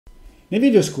Nei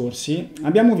video scorsi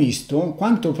abbiamo visto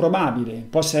quanto probabile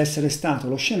possa essere stato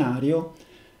lo scenario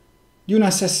di un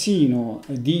assassino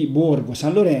di Borgo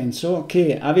San Lorenzo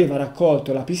che aveva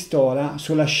raccolto la pistola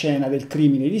sulla scena del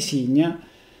crimine di Signa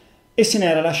e se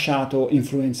n'era lasciato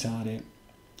influenzare.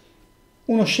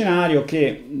 Uno scenario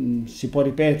che si può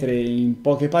ripetere in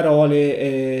poche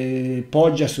parole,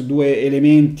 poggia su due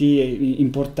elementi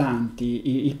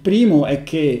importanti. Il primo è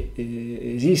che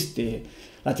esiste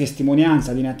la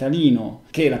testimonianza di Natalino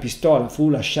che la pistola fu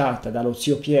lasciata dallo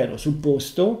zio Piero sul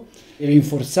posto,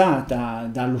 rinforzata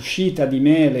dall'uscita di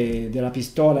mele della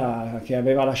pistola che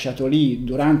aveva lasciato lì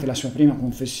durante la sua prima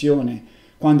confessione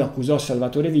quando accusò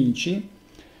Salvatore Vinci.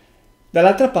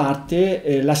 Dall'altra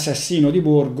parte l'assassino di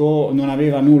Borgo non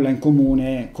aveva nulla in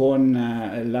comune con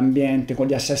l'ambiente, con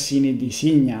gli assassini di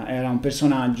Signa, era un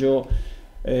personaggio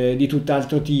di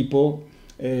tutt'altro tipo,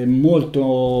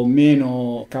 molto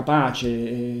meno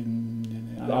capace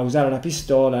a usare la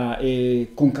pistola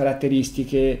e con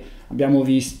caratteristiche, abbiamo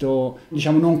visto,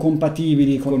 diciamo, non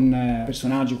compatibili con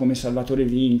personaggi come Salvatore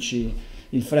Vinci,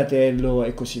 il fratello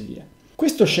e così via.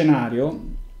 Questo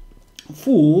scenario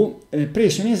fu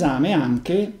preso in esame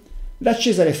anche da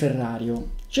Cesare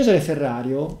Ferrario. Cesare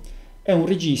Ferrario è un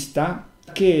regista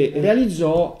che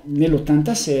realizzò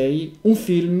nell'86 un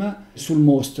film sul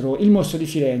Mostro, il Mostro di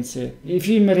Firenze. I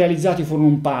film realizzati furono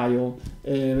un paio,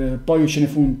 poi ce ne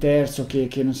fu un terzo che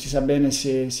non si sa bene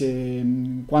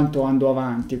quanto andò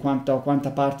avanti, quanta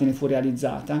parte ne fu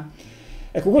realizzata.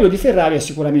 Ecco, quello di Ferrario è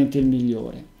sicuramente il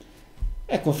migliore.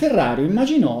 Ecco, Ferrario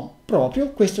immaginò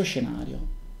proprio questo scenario.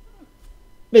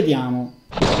 Vediamo.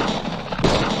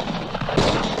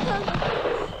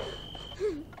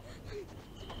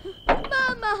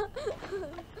 Mamma!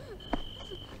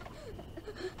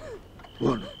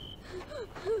 Buono.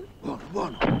 Buono,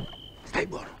 buono. Stai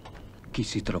buono. Chi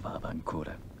si trovava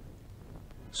ancora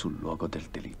sul luogo del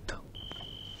delitto?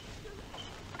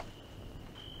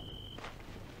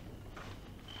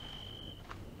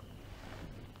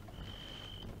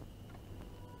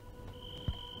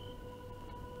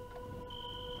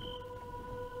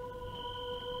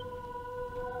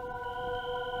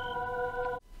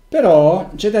 Però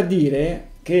c'è da dire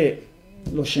che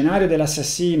lo scenario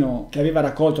dell'assassino che aveva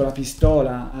raccolto la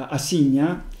pistola a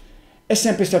Signa è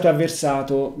sempre stato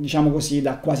avversato, diciamo così,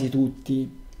 da quasi tutti.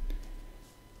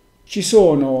 Ci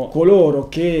sono coloro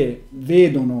che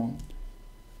vedono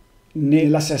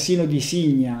nell'assassino di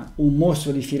Signa un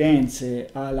mostro di Firenze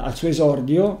al suo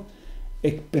esordio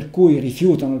e per cui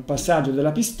rifiutano il passaggio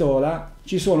della pistola.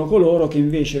 Ci sono coloro che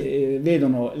invece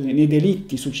vedono nei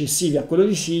delitti successivi a quello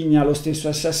di Signa lo stesso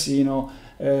assassino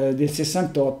del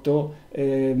 68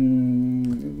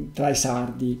 tra i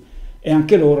sardi, e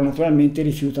anche loro naturalmente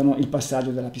rifiutano il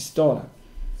passaggio della pistola.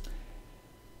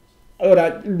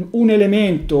 Allora, un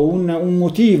elemento, un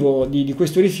motivo di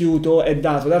questo rifiuto è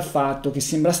dato dal fatto che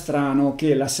sembra strano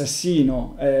che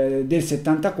l'assassino del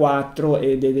 74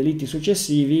 e dei delitti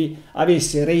successivi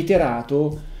avesse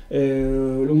reiterato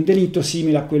un delitto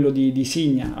simile a quello di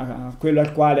Signa, a quello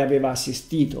al quale aveva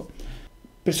assistito.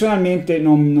 Personalmente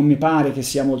non mi pare che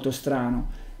sia molto strano,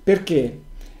 perché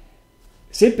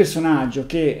se il personaggio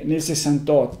che nel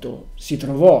 68 si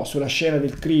trovò sulla scena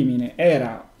del crimine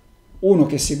era uno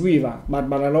che seguiva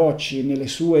Barbara Rocci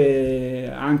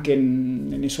anche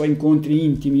nei suoi incontri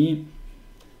intimi,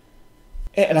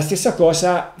 la stessa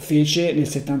cosa fece nel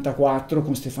 74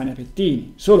 con Stefania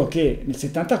Pettini, solo che nel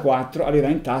 74 aveva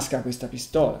in tasca questa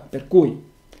pistola, per cui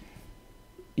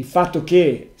il fatto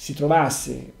che si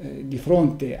trovasse di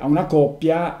fronte a una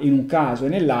coppia in un caso e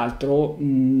nell'altro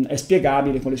è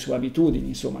spiegabile con le sue abitudini,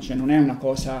 insomma, cioè non è una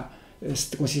cosa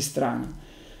così strana.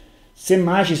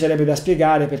 Semmai ci sarebbe da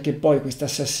spiegare perché poi questo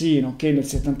assassino che nel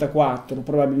 74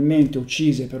 probabilmente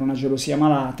uccise per una gelosia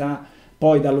malata,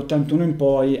 poi dall'81 in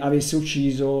poi avesse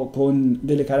ucciso con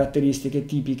delle caratteristiche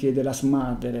tipiche della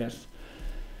murderer.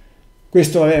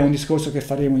 Questo è un discorso che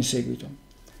faremo in seguito.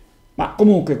 Ma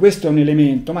comunque questo è un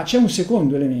elemento, ma c'è un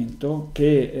secondo elemento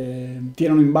che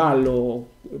tirano in ballo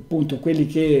appunto quelli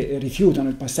che rifiutano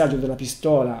il passaggio della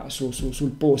pistola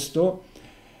sul posto,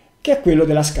 che è quello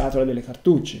della scatola delle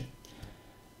cartucce.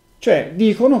 Cioè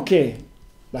dicono che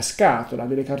la scatola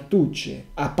delle cartucce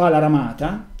a pala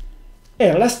ramata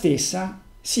era la stessa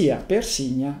sia per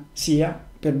Signa sia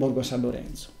per Borgo San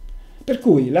Lorenzo. Per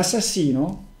cui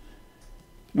l'assassino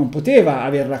non poteva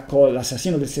aver raccolto,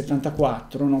 l'assassino del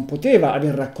 74 non poteva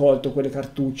aver raccolto quelle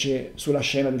cartucce sulla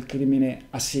scena del crimine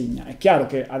a Signa. È chiaro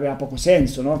che aveva poco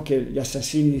senso, no? Che gli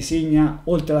assassini di Signa,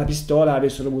 oltre alla pistola,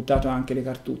 avessero buttato anche le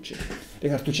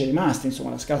cartucce rimaste, insomma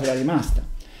la scatola rimasta.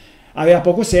 Aveva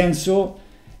poco senso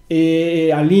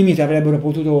e al limite avrebbero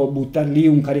potuto buttare lì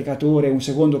un caricatore, un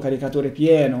secondo caricatore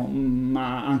pieno,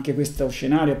 ma anche questo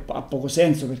scenario ha poco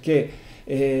senso, perché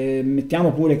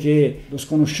mettiamo pure che lo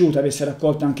sconosciuto avesse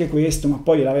raccolto anche questo, ma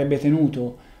poi l'avrebbe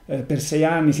tenuto per 6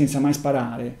 anni senza mai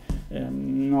sparare.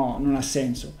 No, non ha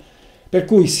senso. Per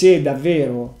cui se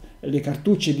davvero le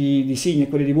cartucce di Signy e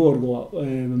quelle di Borgo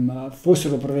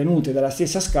fossero provenute dalla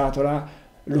stessa scatola,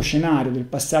 lo scenario del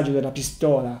passaggio della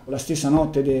pistola la stessa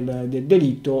notte del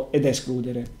delitto è da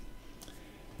escludere.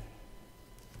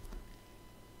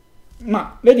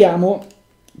 Ma vediamo,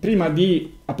 prima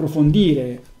di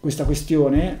approfondire questa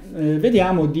questione,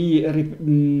 vediamo di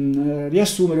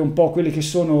riassumere un po' quelle che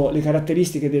sono le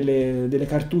caratteristiche delle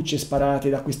cartucce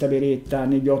sparate da questa beretta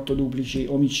negli 8 duplici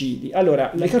omicidi.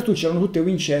 Allora, le cartucce erano tutte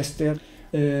Winchester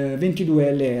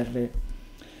 22 LR,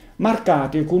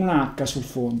 marcate con un H sul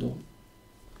fondo,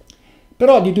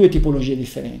 però di 2 tipologie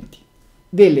differenti.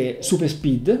 Delle super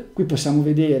speed, qui possiamo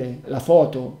vedere la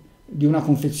foto di una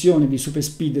confezione di super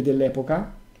speed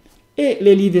dell'epoca, e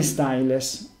le lead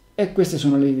stainless, e queste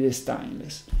sono le lead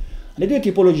stainless. Le 2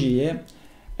 tipologie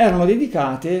erano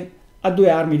dedicate a 2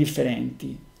 armi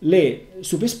differenti, le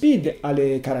super speed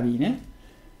alle carabine,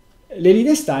 le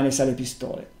lead stainless alle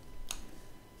pistole.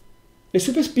 Le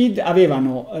super speed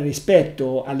avevano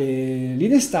rispetto alle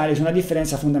lead stainless una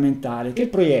differenza fondamentale, che il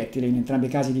proiettile, in entrambi i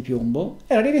casi di piombo,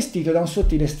 era rivestito da un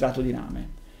sottile strato di rame.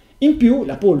 In più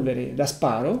la polvere da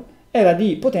sparo era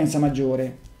di potenza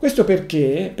maggiore. Questo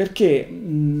perché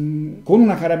con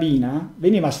una carabina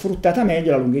veniva sfruttata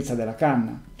meglio la lunghezza della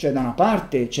canna, cioè da una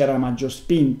parte c'era la maggior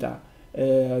spinta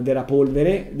della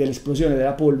polvere, dell'esplosione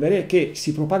della polvere, che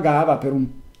si propagava per un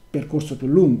percorso più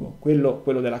lungo,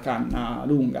 quello della canna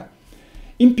lunga.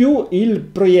 In più il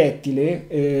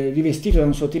proiettile rivestito da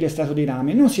un sottile strato di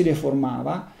rame non si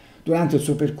deformava durante il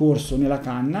suo percorso nella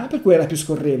canna, per cui era più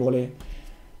scorrevole.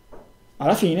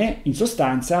 Alla fine, in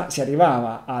sostanza, si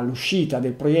arrivava all'uscita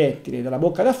del proiettile dalla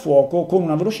bocca da fuoco con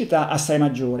una velocità assai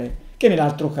maggiore che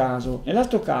nell'altro caso.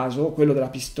 Nell'altro caso, quello della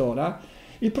pistola,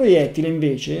 il proiettile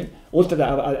invece, oltre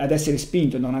ad essere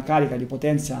spinto da una carica di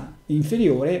potenza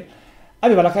inferiore,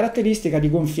 aveva la caratteristica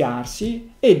di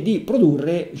gonfiarsi e di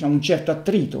produrre, diciamo, un certo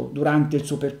attrito durante il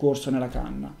suo percorso nella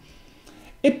canna.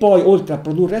 E poi, oltre a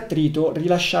produrre attrito,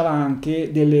 rilasciava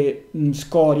anche delle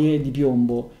scorie di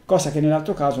piombo, cosa che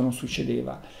nell'altro caso non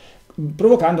succedeva,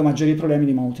 provocando maggiori problemi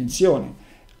di manutenzione.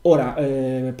 Ora,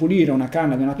 pulire una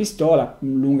canna di una pistola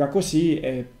lunga così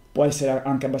può essere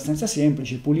anche abbastanza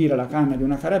semplice, pulire la canna di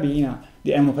una carabina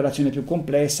è un'operazione più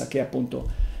complessa che appunto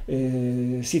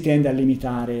si tende a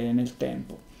limitare nel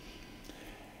tempo.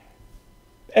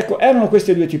 Ecco, erano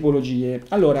queste 2 tipologie.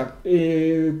 Allora,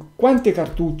 quante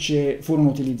cartucce furono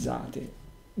utilizzate?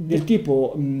 Del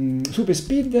tipo super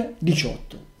speed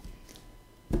 18,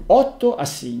 8 a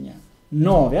Signa,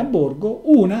 9 a Borgo,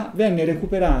 una venne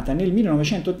recuperata nel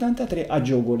 1983 a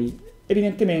Giogoli,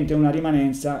 evidentemente una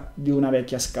rimanenza di una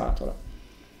vecchia scatola.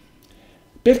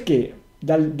 Perché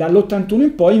dall'81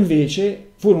 in poi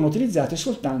invece furono utilizzate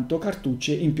soltanto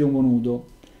cartucce in piombo nudo.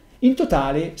 In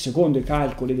totale, secondo i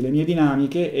calcoli delle mie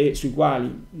dinamiche, e sui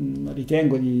quali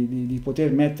ritengo di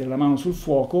poter mettere la mano sul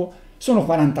fuoco, sono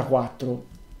 44.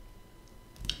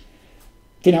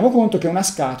 Teniamo conto che una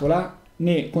scatola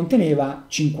ne conteneva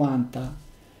 50,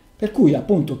 per cui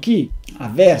appunto chi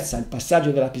avversa il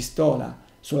passaggio della pistola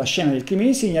sulla scena del crimine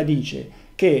di Signa dice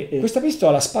che questa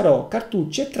pistola sparò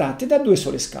cartucce tratte da 2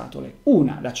 sole scatole,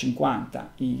 una da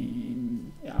 50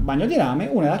 a bagno di rame,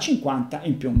 una da 50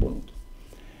 in piombo nudo.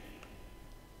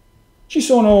 Ci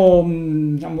sono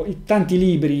diciamo, tanti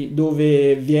libri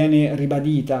dove viene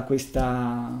ribadita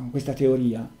questa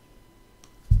teoria.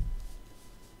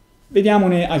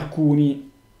 Vediamone alcuni.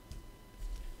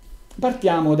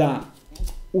 Partiamo da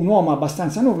Un uomo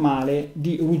abbastanza normale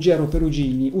di Ruggero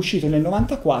Perugini, uscito nel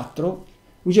 94.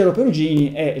 Ruggero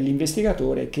Perugini è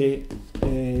l'investigatore che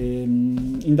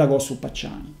indagò su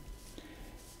Pacciani.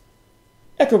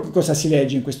 Ecco cosa si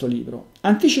legge in questo libro.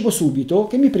 Anticipo subito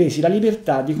che mi presi la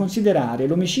libertà di considerare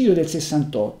l'omicidio del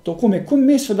 68 come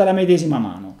commesso dalla medesima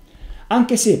mano,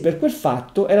 anche se per quel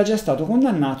fatto era già stato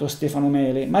condannato Stefano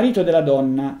Mele, marito della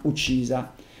donna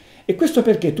uccisa. E questo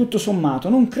perché, tutto sommato,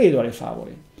 non credo alle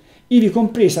favole, ivi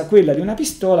compresa quella di una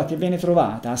pistola che venne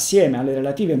trovata, assieme alle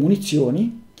relative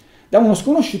munizioni, da uno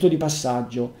sconosciuto di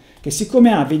passaggio, che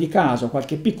siccome ha, vedi caso,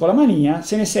 qualche piccola mania,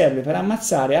 se ne serve per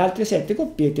ammazzare altre 7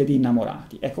 coppiette di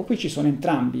innamorati. Ecco, qui ci sono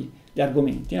entrambi gli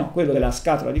argomenti, no? Quello della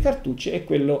scatola di cartucce e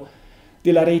quello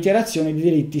della reiterazione di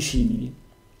delitti simili.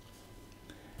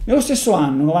 Nello stesso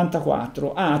anno,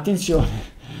 94, attenzione,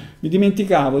 mi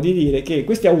dimenticavo di dire che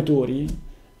questi autori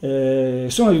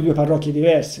sono di 2 parrocchie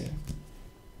diverse.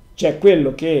 C'è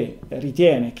quello che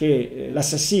ritiene che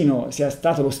l'assassino sia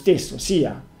stato lo stesso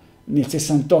sia nel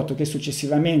 68 che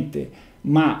successivamente,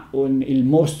 ma il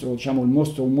mostro, diciamo un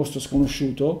mostro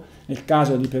sconosciuto, nel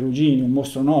caso di Perugini un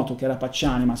mostro noto che era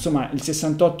Pacciani, ma insomma il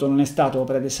 68 non è stato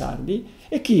opera dei sardi,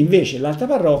 e chi invece, l'altra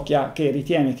parrocchia, che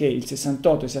ritiene che il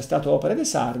 68 sia stato opera dei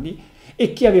sardi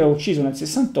e chi aveva ucciso nel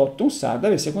 68 un sardo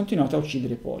avesse continuato a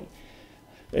uccidere poi,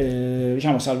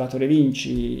 diciamo Salvatore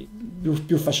Vinci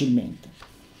più facilmente.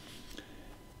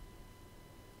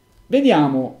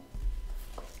 Vediamo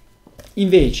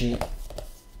invece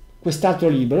quest'altro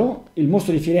libro, Il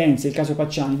mostro di Firenze, il caso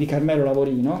Pacciani, di Carmelo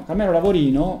Lavorino. Carmelo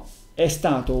Lavorino è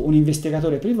stato un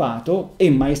investigatore privato e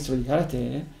maestro di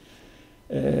karate,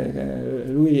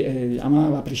 lui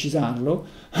amava precisarlo,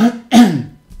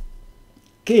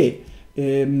 che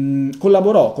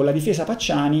collaborò con la difesa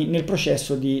Pacciani nel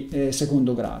processo di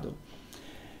secondo grado.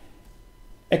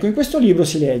 Ecco, in questo libro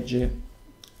si legge: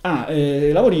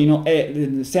 Lavorino è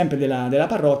sempre della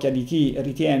parrocchia di chi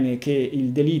ritiene che il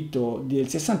delitto del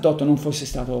 68 non fosse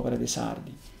stato opera dei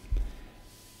sardi.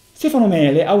 Stefano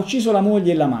Mele ha ucciso la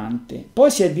moglie e l'amante, poi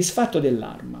si è disfatto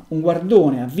dell'arma. Un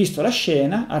guardone ha visto la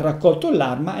scena, ha raccolto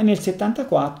l'arma e nel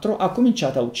 74 ha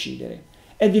cominciato a uccidere.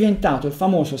 È diventato il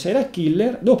famoso serial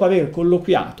killer dopo aver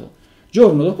colloquiato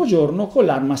giorno dopo giorno con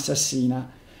l'arma assassina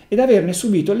ed averne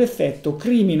subito l'effetto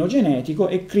criminogenetico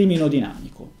e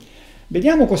criminodinamico.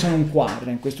 Vediamo cosa non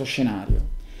quadra in questo scenario.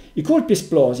 I colpi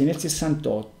esplosi nel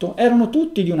 68 erano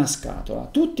tutti di una scatola,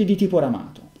 tutti di tipo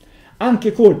ramato. Anche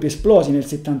i colpi esplosi nel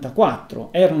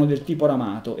 74 erano del tipo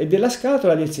ramato e della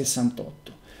scatola del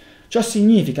 68. Ciò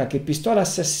significa che Pistola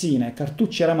assassina e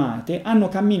cartucce ramate hanno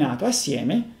camminato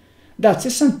assieme dal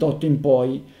 68 in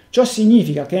poi. Ciò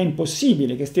significa che è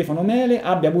impossibile che Stefano Mele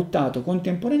abbia buttato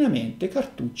contemporaneamente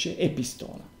cartucce e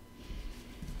pistola.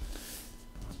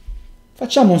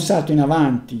 Facciamo un salto in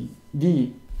avanti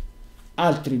di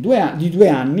altri due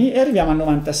anni e arriviamo al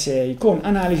 96 con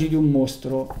Analisi di un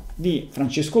mostro di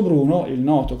Francesco Bruno, il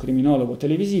noto criminologo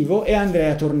televisivo, e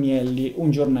Andrea Tornielli, un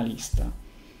giornalista.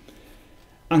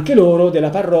 Anche loro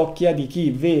della parrocchia di chi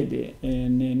vede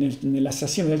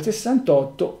nell'assassino del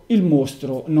 68 il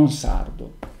mostro non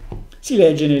sardo. Si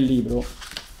legge nel libro: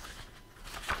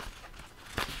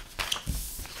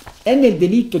 è nel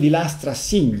delitto di Lastra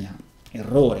Signa,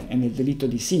 errore, è nel delitto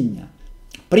di Signa,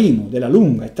 primo della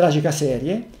lunga e tragica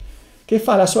serie, che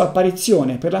fa la sua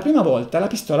apparizione per la prima volta la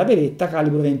pistola beretta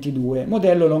calibro 22,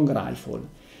 modello long rifle.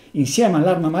 Insieme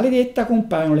all'arma maledetta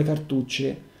compaiono le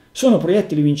cartucce. Sono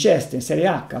proiettili Winchester in serie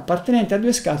H appartenenti a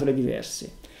due scatole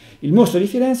diverse. Il mostro di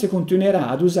Firenze continuerà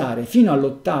ad usare fino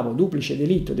all'8º duplice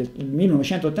delitto del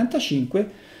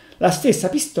 1985 la stessa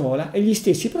pistola e gli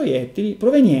stessi proiettili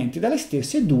provenienti dalle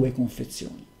stesse due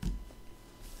confezioni.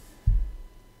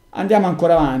 Andiamo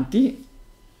ancora avanti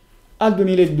al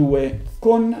 2002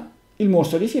 con Il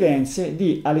mostro di Firenze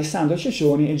di Alessandro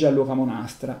Cecioni e Gianluca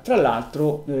Monastra, tra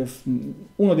l'altro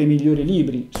uno dei migliori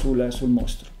libri sul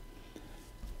mostro.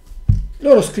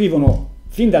 Loro scrivono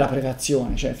fin dalla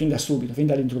prefazione, cioè fin da subito, fin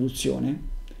dall'introduzione,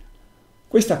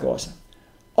 questa cosa: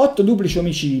 8 duplici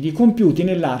omicidi compiuti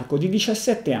nell'arco di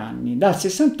 17 anni, dal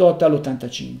 68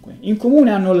 all'85. In comune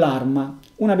hanno l'arma,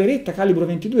 una beretta calibro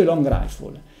 22 long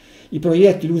rifle, i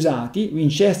proiettili usati,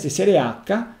 Winchester serie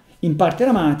H, in parte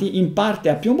ramati, in parte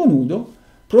a piombo nudo,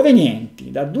 provenienti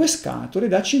da due scatole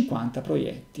da 50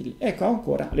 proiettili. Ecco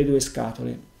ancora le due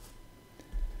scatole.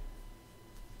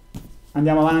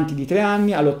 Andiamo avanti di 3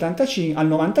 anni al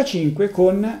 95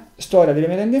 con Storia delle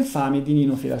merende infami di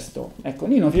Nino Filastò. Ecco,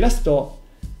 Nino Filastò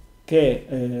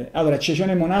che, allora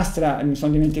Cecione e Monastra, mi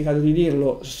sono dimenticato di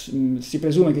dirlo, si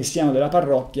presume che siano della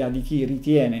parrocchia di chi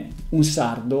ritiene un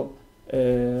sardo,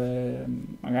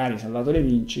 magari Salvatore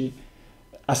Vinci,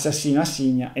 assassino a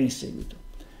Signa e in seguito.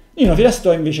 Nino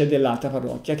Filastò invece è dell'altra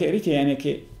parrocchia che ritiene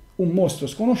che un mostro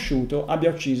sconosciuto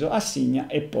abbia ucciso a Signa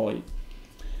e poi.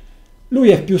 Lui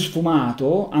è più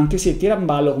sfumato, anche se tira in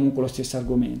ballo comunque lo stesso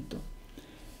argomento.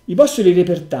 I bossoli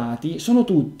repertati sono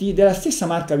tutti della stessa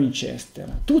marca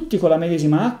Winchester, tutti con la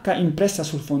medesima H impressa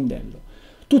sul fondello,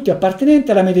 tutti appartenenti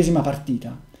alla medesima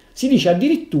partita. Si dice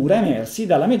addirittura emersi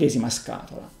dalla medesima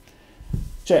scatola.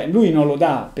 Cioè lui non lo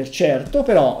dà per certo,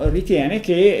 però ritiene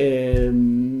che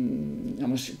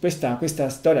questa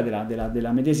storia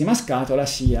della medesima scatola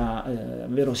sia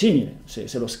verosimile,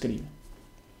 se lo scrive.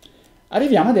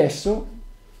 Arriviamo adesso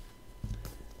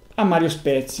a Mario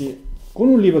Spezzi, con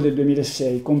un libro del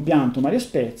 2006, Compianto Mario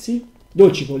Spezzi,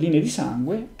 Dolci colline di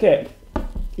sangue, che è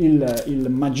il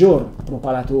maggior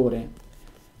propalatore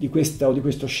di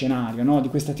questo scenario, no? Di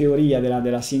questa teoria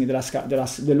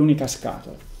dell'unica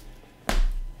scatola.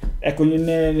 Ecco,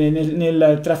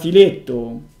 nel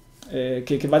trafiletto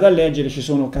che vado a leggere, ci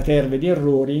sono caterve di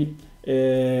errori,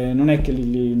 non è che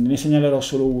ne segnalerò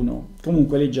solo uno,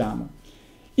 comunque leggiamo.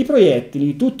 I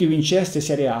proiettili, tutti Winchester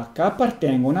serie H,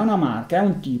 appartengono a una marca e a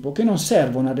un tipo che non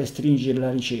servono a restringere la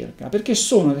ricerca, perché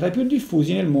sono tra i più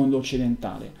diffusi nel mondo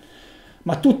occidentale.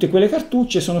 Ma tutte quelle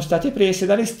cartucce sono state prese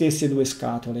dalle stesse due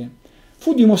scatole.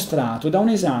 Fu dimostrato da un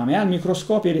esame al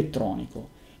microscopio elettronico.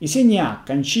 I segni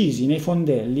H incisi nei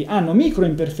fondelli hanno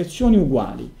microimperfezioni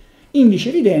uguali, indice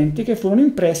evidente che furono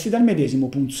impressi dal medesimo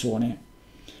punzone.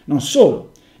 Non solo.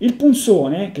 Il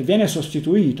punzone, che viene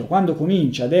sostituito quando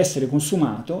comincia ad essere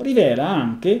consumato, rivela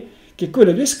anche che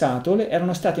quelle due scatole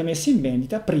erano state messe in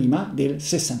vendita prima del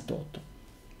 68.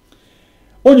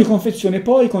 Ogni confezione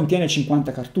poi contiene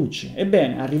 50 cartucce.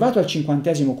 Ebbene, arrivato al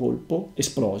 50° colpo,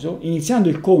 esploso, iniziando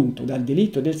il conto dal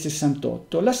delitto del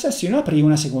 68, l'assassino aprì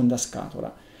una seconda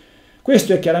scatola.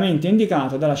 Questo è chiaramente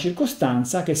indicato dalla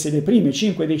circostanza che se le prime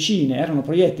 5 decine erano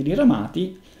proiettili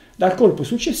ramati, dal colpo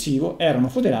successivo erano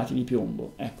foderati di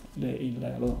piombo. Ecco,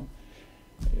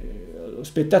 lo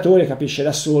spettatore capisce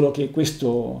da solo che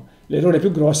l'errore più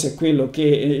grosso è quello che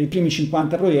i primi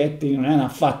 50 proiettili non erano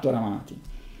affatto ramati.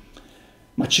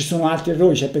 Ma ci sono altri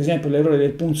errori, c'è per esempio l'errore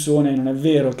del punzone, non è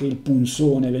vero che il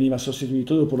punzone veniva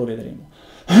sostituito, dopo lo vedremo.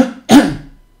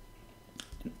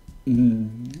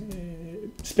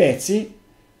 Spezzi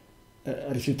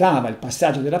rifiutava il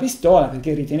passaggio della pistola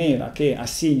perché riteneva che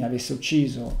Assini avesse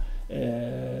ucciso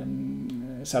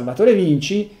Salvatore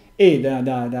Vinci e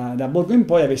da Borgo in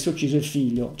poi avesse ucciso il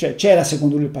figlio, cioè c'era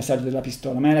secondo lui il passaggio della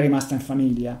pistola, ma era rimasta in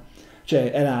famiglia,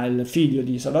 cioè era il figlio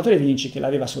di Salvatore Vinci che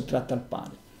l'aveva sottratta al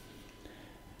padre.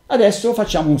 Adesso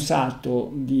facciamo un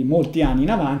salto di molti anni in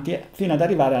avanti fino ad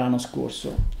arrivare all'anno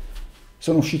scorso.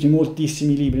 Sono usciti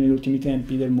moltissimi libri negli ultimi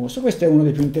tempi del Mostro, questo è uno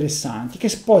dei più interessanti, che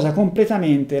sposa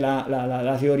completamente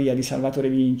la teoria di Salvatore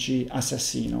Vinci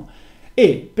assassino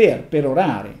e per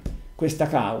perorare questa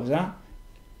causa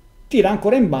tira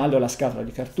ancora in ballo la scatola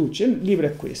di cartucce. Il libro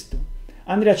è questo: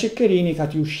 Andrea Ceccherini,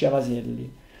 Cartuccia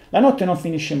Vaselli. La notte non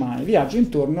finisce mai, viaggio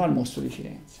intorno al Mostro di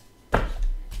Firenze.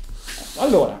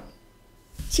 Allora,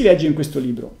 si legge in questo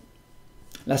libro: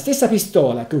 la stessa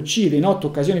pistola che uccide in 8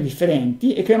 occasioni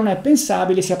differenti e che non è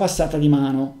pensabile sia passata di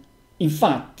mano.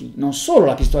 Infatti, non solo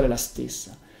la pistola è la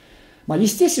stessa, ma gli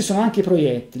stessi sono anche i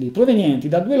proiettili, provenienti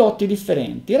da 2 lotti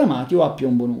differenti, ramati o a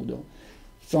piombo nudo.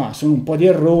 Insomma, sono un po' di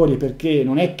errori, perché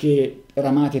non è che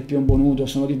ramati e piombo nudo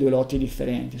sono di 2 lotti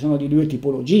differenti, sono di 2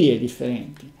 tipologie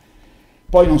differenti.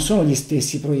 Poi non sono gli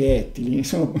stessi proiettili,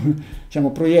 sono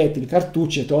diciamo, proiettili,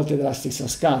 cartucce tolte dalla stessa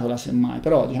scatola, semmai,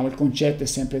 però diciamo, il concetto è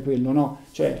sempre quello, no?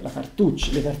 Cioè le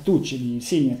cartucce di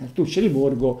Signa e le cartucce di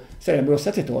Borgo sarebbero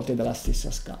state tolte dalla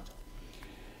stessa scatola.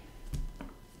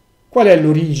 Qual è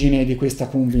l'origine di questa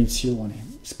convinzione?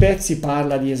 Spezzi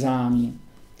parla di esami,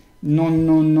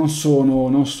 non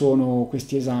sono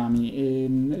questi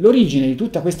esami. L'origine di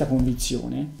tutta questa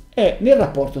convinzione è nel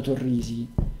rapporto Torrisi,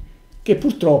 che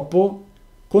purtroppo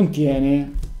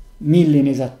contiene 1000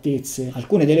 inesattezze,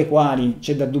 alcune delle quali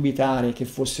c'è da dubitare che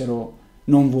fossero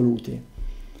non volute,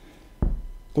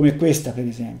 come questa per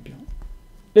esempio.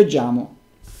 Leggiamo: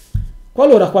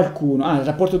 qualora qualcuno, il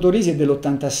rapporto Torrisi è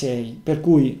dell'86, per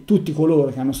cui tutti coloro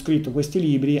che hanno scritto questi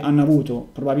libri hanno avuto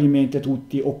probabilmente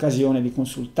tutti occasione di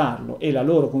consultarlo e la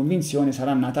loro convinzione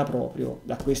sarà nata proprio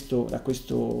da questo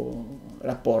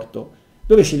rapporto,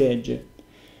 dove si legge: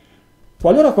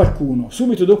 qualora qualcuno,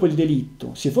 subito dopo il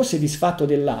delitto, si fosse disfatto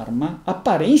dell'arma,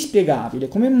 appare inspiegabile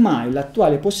come mai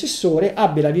l'attuale possessore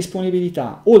abbia la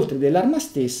disponibilità, oltre dell'arma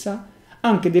stessa,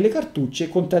 anche delle cartucce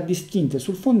contraddistinte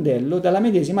sul fondello dalla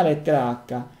medesima lettera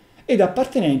H ed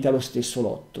appartenenti allo stesso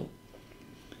lotto.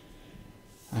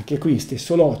 Anche qui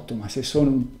stesso lotto, ma se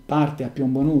sono parte a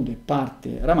piombo nudo e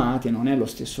parte ramate non è lo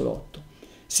stesso lotto.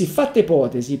 Siffatta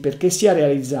ipotesi, perché sia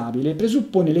realizzabile,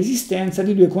 presuppone l'esistenza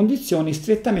di 2 condizioni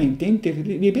strettamente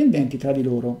interdipendenti tra di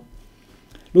loro.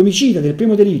 L'omicida del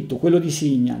primo delitto, quello di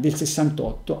Signa, del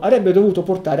 68, avrebbe dovuto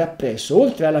portare appresso,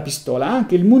 oltre alla pistola,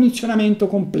 anche il munizionamento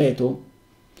completo.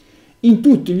 In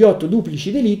tutti gli 8 duplici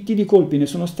delitti di colpi ne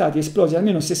sono stati esplosi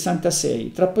almeno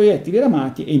 66, tra proiettili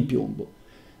ramati e in piombo.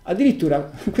 Addirittura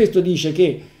questo dice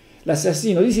che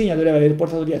l'assassino di Signa dovrebbe aver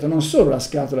portato dietro non solo la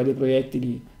scatola dei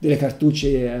proiettili, delle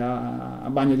cartucce a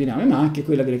bagno di rame, ma anche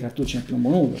quella delle cartucce a piombo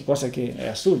nudo, cosa che è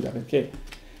assurda, perché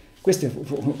queste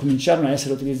cominciarono a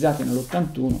essere utilizzate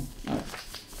nell'81.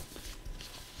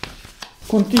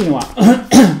 Continua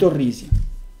Torrisi.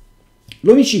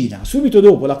 L'omicida, subito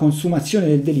dopo la consumazione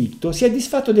del delitto, si è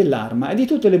disfatto dell'arma e di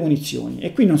tutte le munizioni,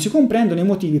 e qui non si comprendono i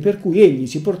motivi per cui egli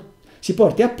si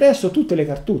porti appresso tutte le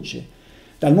cartucce,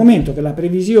 dal momento che la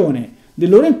previsione del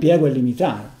loro impiego è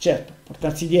limitata. Certo,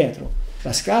 portarsi dietro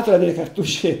La scatola delle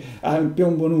cartucce a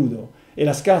piombo nudo e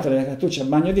la scatola delle cartucce a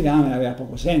bagno di rame aveva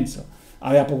poco senso.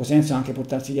 Aveva poco senso anche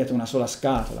portarsi dietro una sola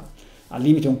scatola, al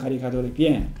limite un caricatore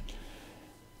pieno.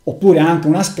 Oppure anche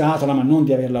una scatola, ma non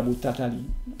di averla buttata lì.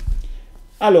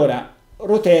 Allora,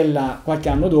 Rotella, qualche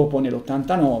anno dopo,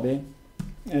 nell'89,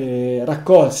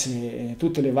 raccolse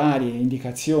tutte le varie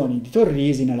indicazioni di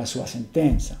Torrisi nella sua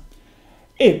sentenza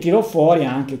e tirò fuori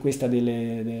anche questa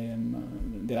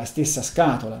della stessa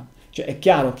scatola. Cioè è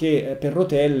chiaro che per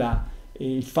Rotella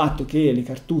il fatto che le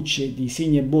cartucce di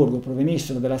Signa e Borgo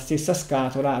provenissero dalla stessa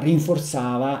scatola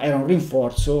era un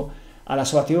rinforzo alla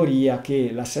sua teoria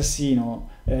che l'assassino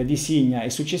di Signa e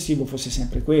successivo fosse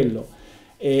sempre quello.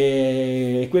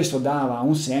 E questo dava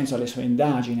un senso alle sue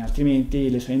indagini, altrimenti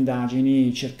le sue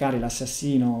indagini, cercare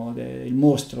l'assassino, il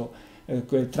mostro,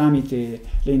 tramite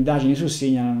le indagini su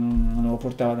Signa non lo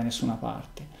portava da nessuna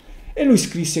parte. E lui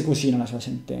scrisse così nella sua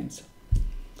sentenza.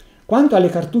 Quanto alle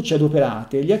cartucce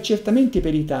adoperate, gli accertamenti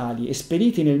peritali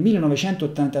esperiti nel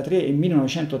 1983 e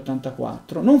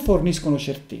 1984 non forniscono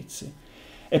certezze.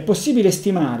 È possibile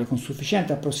stimare con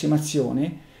sufficiente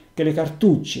approssimazione che le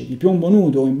cartucce di piombo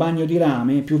nudo o in bagno di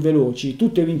rame più veloci,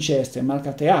 tutte Winchester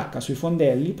marcate H sui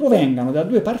fondelli, provengano da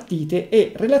 2 partite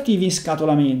e relativi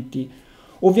scatolamenti,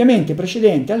 ovviamente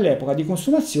precedenti all'epoca di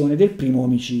consumazione del primo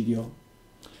omicidio.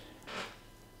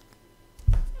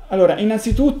 Allora,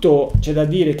 innanzitutto c'è da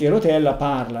dire che Rotella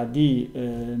parla di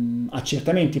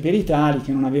accertamenti peritali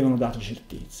che non avevano dato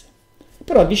certezze,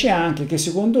 però dice anche che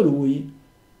secondo lui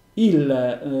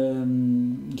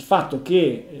il fatto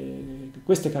che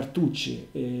queste cartucce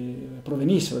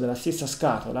provenissero dalla stessa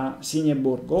scatola, Signa e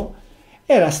Borgo,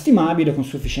 era stimabile con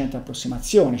sufficiente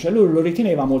approssimazione, cioè lui lo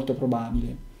riteneva molto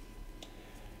probabile.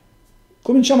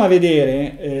 Cominciamo a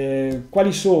vedere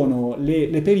quali sono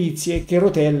le perizie che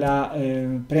Rotella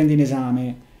prende in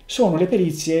esame. Sono le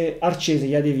perizie Arcese e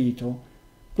Iadevito,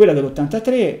 quella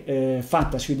dell'83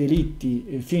 fatta sui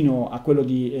delitti fino a quello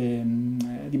di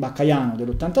Baccaiano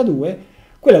dell'82,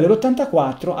 quella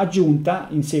dell'84 aggiunta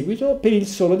in seguito per il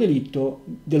solo delitto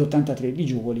dell'83 di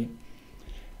Giugoli.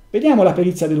 Vediamo la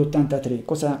perizia dell'83,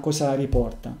 cosa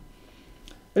riporta.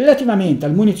 Relativamente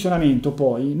al munizionamento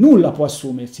poi nulla può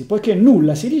assumersi, poiché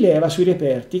nulla si rileva sui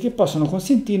reperti che possono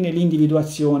consentirne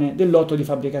l'individuazione del lotto di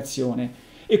fabbricazione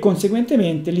e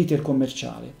conseguentemente l'iter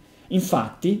commerciale.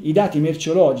 Infatti i dati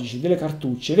merceologici delle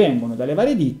cartucce vengono dalle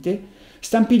varie ditte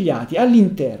stampigliati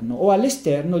all'interno o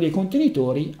all'esterno dei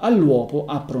contenitori all'uopo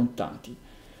approntati.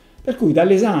 Per cui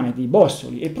dall'esame di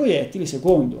bossoli e proiettili,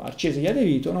 secondo Arcese e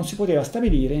Iadevito, non si poteva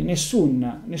stabilire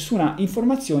nessuna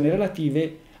informazione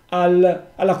relative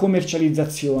alla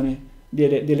commercializzazione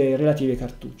delle relative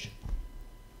cartucce.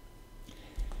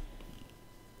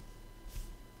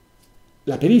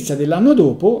 La perizia dell'anno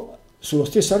dopo, sullo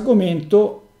stesso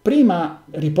argomento, prima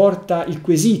riporta il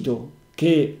quesito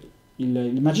che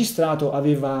il magistrato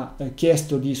aveva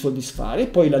chiesto di soddisfare e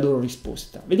poi la loro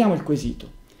risposta. Vediamo il quesito.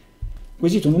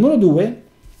 Quesito numero 2.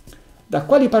 Da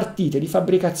quali partite di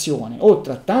fabbricazione o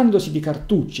trattandosi di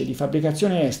cartucce di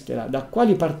fabbricazione estera, da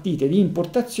quali partite di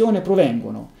importazione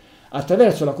provengono,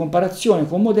 attraverso la comparazione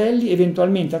con modelli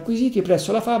eventualmente acquisiti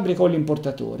presso la fabbrica o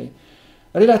l'importatore,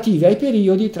 relative ai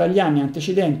periodi tra gli anni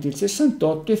antecedenti il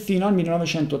 68 e fino al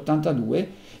 1982,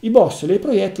 i bossoli e i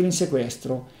proiettili in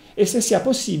sequestro, e se sia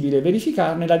possibile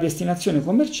verificarne la destinazione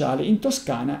commerciale in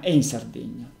Toscana e in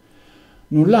Sardegna.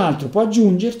 Null'altro può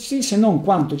aggiungersi se non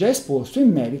quanto già esposto in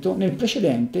merito nel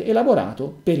precedente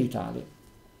elaborato peritale.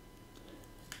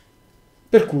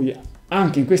 Per cui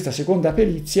anche in questa seconda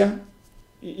perizia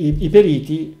i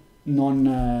periti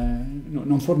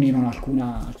non fornirono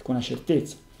alcuna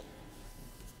certezza.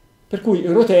 Per cui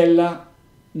Rotella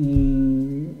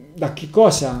da che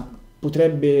cosa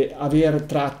potrebbe aver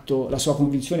tratto la sua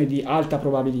convinzione di alta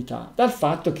probabilità? Dal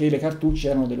fatto che le cartucce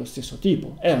erano dello stesso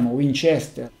tipo, erano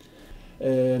Winchester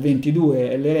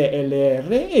 22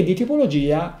 LR e di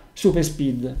tipologia Super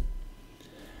Speed.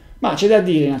 Ma c'è da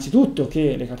dire innanzitutto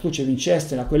che le cartucce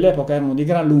Winchester a quell'epoca erano di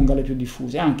gran lunga le più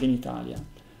diffuse, anche in Italia.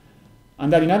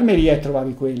 Andavi in armeria e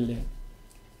trovavi quelle.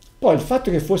 Poi il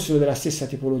fatto che fossero della stessa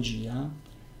tipologia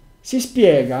si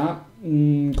spiega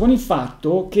con il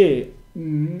fatto che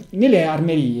nelle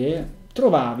armerie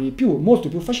trovavi molto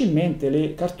più facilmente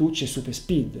le cartucce Super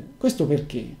Speed. Questo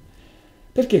perché?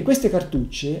 Perché queste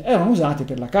cartucce erano usate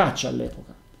per la caccia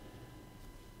all'epoca,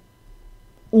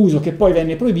 uso che poi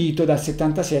venne proibito dal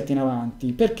 77 in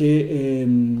avanti perché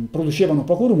producevano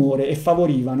poco rumore e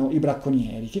favorivano i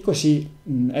bracconieri, che così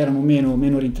erano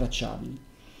meno rintracciabili.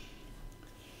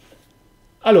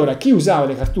 Allora, chi usava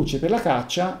le cartucce per la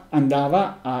caccia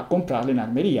andava a comprarle in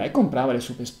armeria e comprava le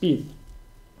Super Speed.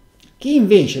 Chi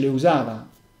invece le usava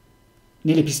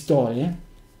nelle pistole,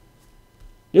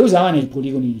 le usava nei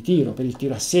poligoni di tiro, per il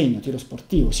tiro a segno, tiro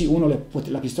sportivo. Sì, uno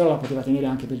la pistola la poteva tenere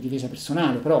anche per difesa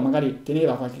personale, però magari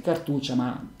teneva qualche cartuccia,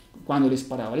 ma quando le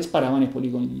sparava nei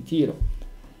poligoni di tiro.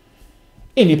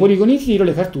 E nei poligoni di tiro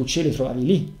le cartucce le trovavi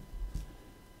lì.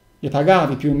 Le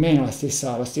pagavi più o meno la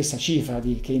stessa cifra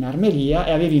che in armeria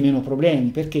e avevi meno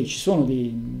problemi, perché ci sono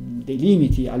dei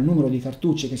limiti al numero di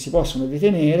cartucce che si possono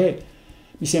detenere,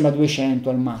 mi sembra 200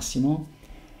 al massimo,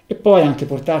 e poi anche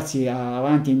portarsi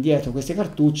avanti e indietro queste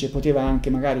cartucce poteva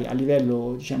anche magari a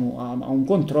livello, diciamo, a un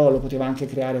controllo, poteva anche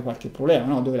creare qualche problema,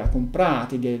 no? Dove le ha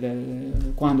comprate,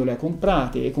 quando le ha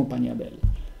comprate e compagnia bella.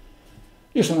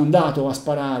 Io sono andato a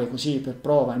sparare così per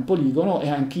prova in poligono e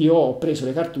anch'io ho preso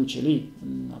le cartucce lì,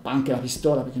 anche la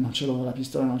pistola, perché la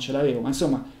pistola non ce l'avevo, ma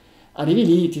insomma arrivi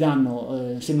lì, ti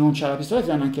danno, se non c'è la pistola ti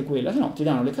danno anche quella, se no ti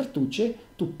danno le cartucce,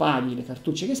 tu paghi le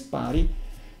cartucce che spari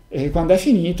e quando hai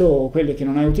finito quelle che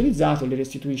non hai utilizzato le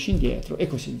restituisci indietro e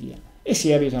così via. E si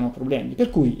evitano problemi. Per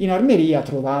cui in armeria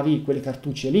trovavi quelle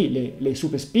cartucce lì, le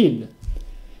super speed,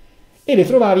 e le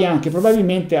trovavi anche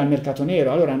probabilmente al mercato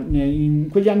nero. Allora in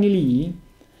quegli anni lì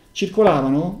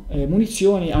circolavano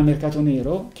munizioni al mercato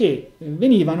nero che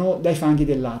venivano dai fanghi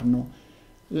dell'Arno.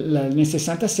 Nel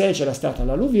 66 c'era stata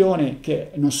l'alluvione che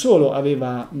non solo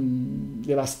aveva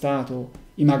devastato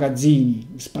i magazzini,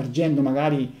 spargendo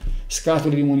magari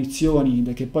scatole di munizioni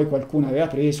che poi qualcuno aveva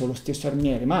preso, lo stesso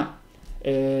armiere, ma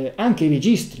anche i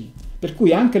registri, per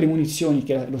cui anche le munizioni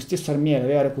che lo stesso armiere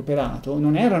aveva recuperato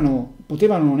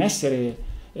potevano non essere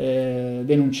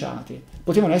denunciate,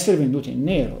 potevano essere vendute in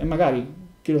nero e magari,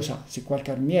 chi lo sa, se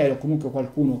qualche armiere o comunque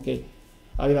qualcuno che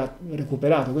aveva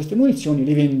recuperato queste munizioni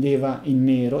le vendeva in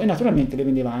nero e naturalmente le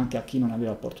vendeva anche a chi non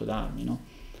aveva il porto d'armi, no?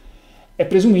 È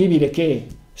presumibile che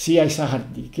sia i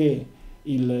sardi che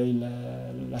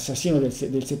l'assassino del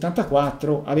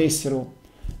 74 avessero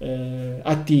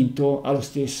attinto allo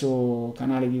stesso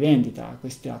canale di vendita,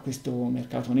 a questo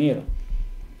mercato nero,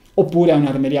 oppure a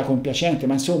un'armeria compiacente,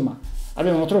 ma insomma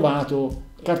avevano trovato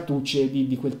cartucce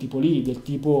di quel tipo lì, del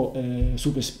tipo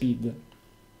super speed.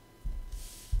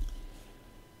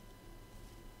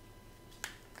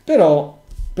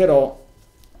 Però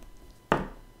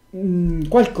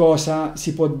qualcosa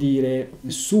si può dire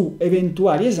su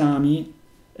eventuali esami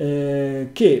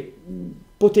che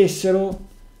potessero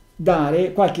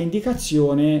dare qualche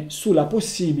indicazione sulla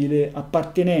possibile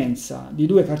appartenenza di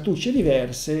due cartucce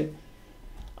diverse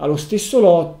allo stesso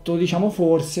lotto, diciamo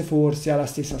forse alla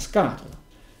stessa scatola.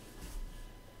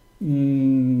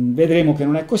 Vedremo che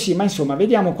non è così, ma insomma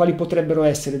vediamo quali potrebbero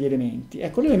essere gli elementi.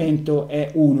 Ecco, l'elemento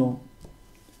è 1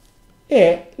 e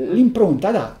è l'impronta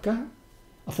ad H,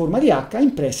 a forma di H,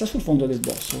 impressa sul fondo del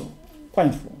bossolo, qua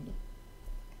in fondo.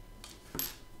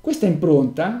 Questa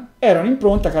impronta era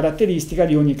un'impronta caratteristica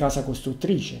di ogni casa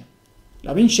costruttrice.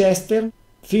 La Winchester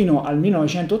fino al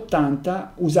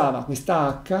 1980 usava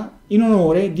questa H in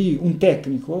onore di un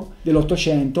tecnico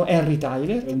dell'Ottocento, Henry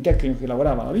Tyler, un tecnico che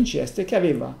lavorava alla Winchester, che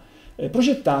aveva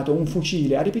progettato un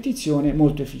fucile a ripetizione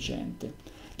molto efficiente.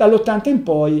 Dall'80 in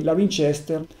poi la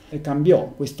Winchester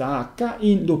cambiò questa H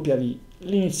in W,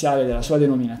 l'iniziale della sua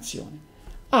denominazione.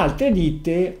 Altre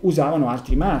ditte usavano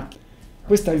altri marchi.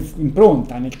 Questa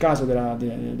impronta, nel caso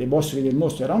dei bossoli del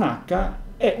mostro era un H,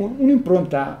 è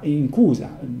un'impronta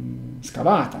incusa,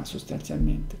 scavata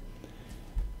sostanzialmente,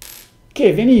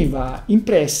 che veniva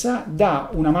impressa da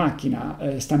una macchina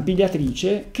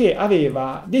stampigliatrice che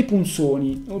aveva dei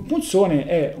punzoni. Un punzone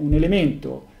è un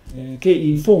elemento che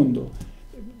in fondo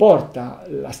porta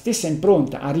la stessa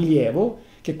impronta a rilievo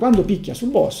che quando picchia sul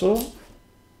bossolo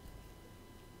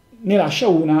ne lascia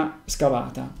una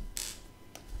scavata.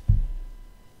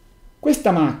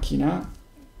 Questa macchina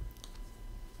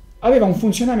aveva un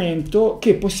funzionamento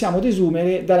che possiamo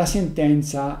desumere dalla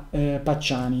sentenza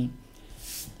Pacciani.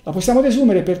 La possiamo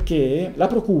desumere perché la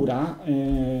procura,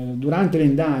 durante le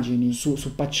indagini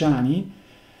su Pacciani,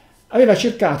 aveva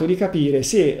cercato di capire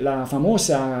se la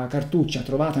famosa cartuccia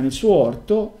trovata nel suo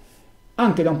orto,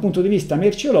 anche da un punto di vista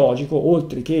merceologico,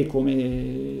 oltre che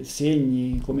come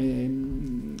segni,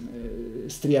 come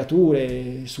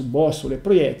striature su bossolo e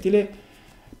proiettile,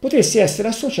 potesse essere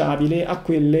associabile a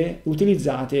quelle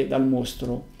utilizzate dal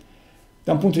mostro.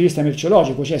 Da un punto di vista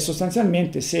merceologico, cioè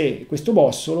sostanzialmente se questo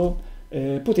bossolo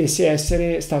potesse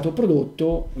essere stato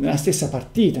prodotto nella stessa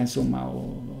partita, insomma,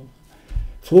 o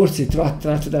forse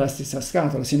tratto dalla stessa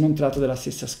scatola, se non tratto dalla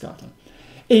stessa scatola.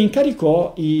 E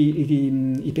incaricò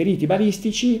i periti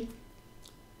balistici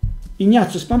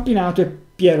Ignazio Spampinato e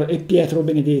Pietro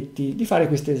Benedetti di fare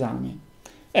questo esame.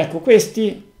 Ecco,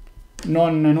 questi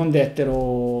non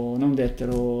dettero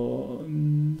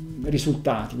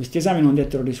risultati, questi esami non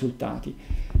dettero risultati.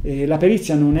 La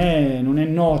perizia non è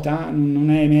nota, non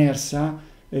è emersa,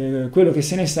 quello che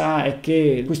se ne sa è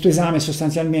che questo esame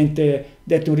sostanzialmente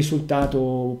dette un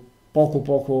risultato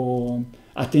poco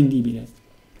attendibile.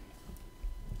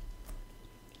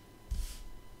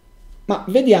 Ma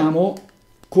vediamo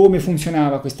come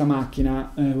funzionava questa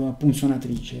macchina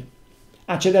punzonatrice.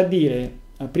 C'è da dire,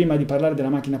 prima di parlare della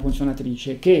macchina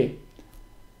punzonatrice, che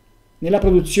nella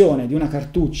produzione di una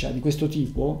cartuccia di questo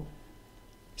tipo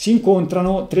si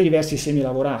incontrano 3 diversi semi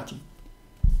lavorati: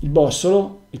 il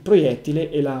bossolo, il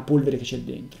proiettile e la polvere che c'è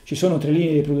dentro. Ci sono 3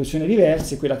 linee di produzione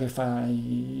diverse, quella che fa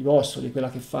i bossoli, quella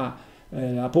che fa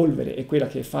la polvere e quella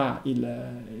che fa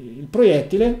il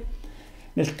proiettile.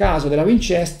 Nel caso della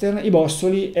Winchester i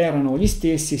bossoli erano gli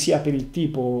stessi sia per il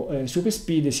tipo super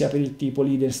speed sia per il tipo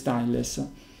leader stainless.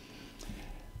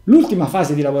 L'ultima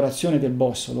fase di lavorazione del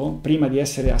bossolo, prima di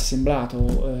essere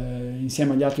assemblato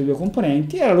insieme agli altri 2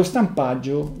 componenti, era lo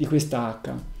stampaggio di questa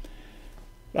H.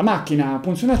 La macchina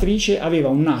punzonatrice aveva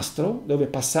un nastro dove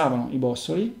passavano i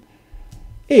bossoli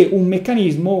e un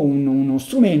meccanismo, uno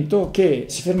strumento che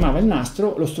si fermava il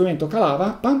nastro, lo strumento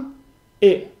calava, pam,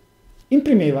 e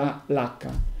imprimeva l'H.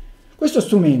 Questo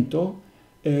strumento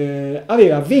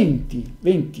aveva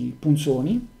 20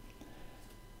 punzoni,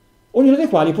 ognuno dei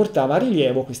quali portava a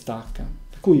rilievo questa H,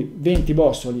 per cui 20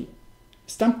 bossoli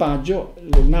stampaggio,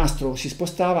 il nastro si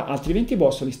spostava, altri 20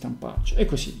 bossoli stampaggio e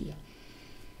così via.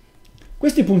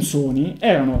 Questi punzoni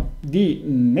erano di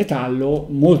metallo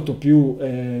molto più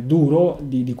duro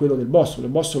di quello del bossolo.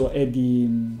 Il bossolo è di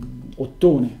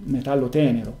ottone, metallo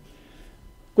tenero.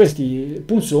 Questi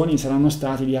punzoni saranno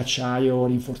stati di acciaio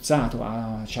rinforzato,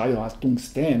 acciaio al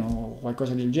tungsteno o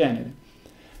qualcosa del genere.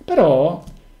 Però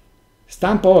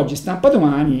stampa oggi, stampa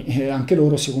domani, anche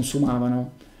loro si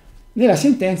consumavano. Nella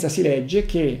sentenza si legge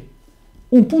che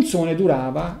un punzone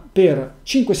durava per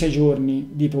 5-6 giorni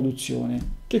di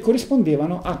produzione, che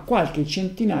corrispondevano a qualche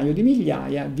centinaio di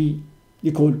migliaia di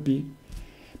colpi.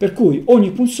 Per cui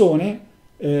ogni punzone,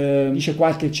 dice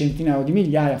qualche centinaio di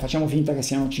migliaia, facciamo finta che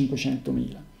siano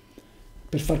 500.000,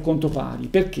 per far conto pari.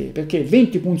 Perché? Perché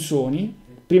 20 punzoni,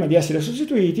 prima di essere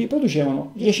sostituiti,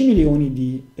 producevano 10 milioni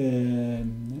di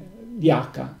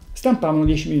H, stampavano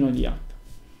 10 milioni di H.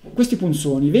 Questi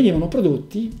punzoni venivano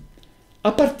prodotti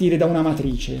a partire da una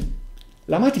matrice.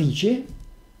 La matrice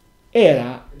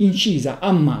era incisa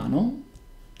a mano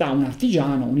da un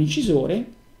artigiano, un incisore,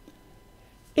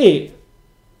 e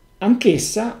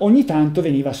anch'essa ogni tanto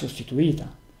veniva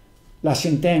sostituita. La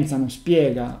sentenza non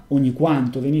spiega ogni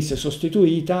quanto venisse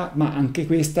sostituita, ma anche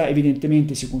questa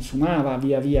evidentemente si consumava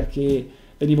via via che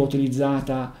veniva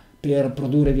utilizzata per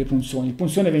produrre dei punzoni. Il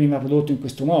punzone veniva prodotto in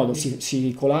questo modo: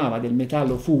 si colava del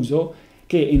metallo fuso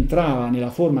che entrava nella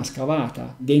forma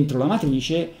scavata dentro la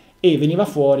matrice e veniva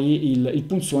fuori il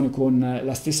punzone con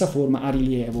la stessa forma a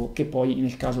rilievo, che poi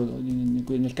nel caso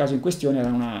in questione era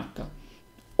una H.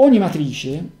 Ogni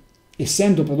matrice,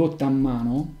 essendo prodotta a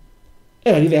mano,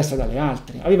 era diversa dalle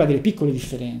altre, aveva delle piccole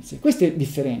differenze. Queste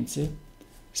differenze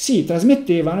si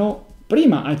trasmettevano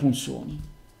prima ai punzoni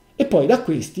e poi da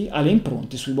questi alle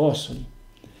impronte sui bossoli.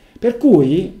 Per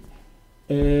cui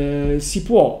si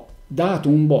può, dato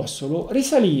un bossolo,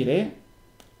 risalire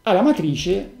alla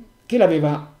matrice che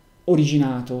l'aveva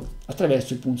originato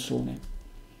attraverso il punzone.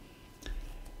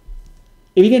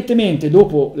 Evidentemente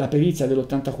dopo la perizia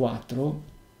dell'84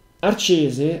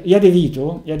 Arcese,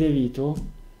 Iadevito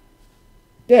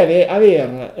deve aver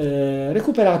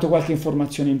recuperato qualche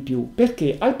informazione in più,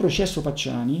 perché al processo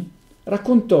Pacciani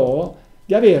raccontò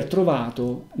di aver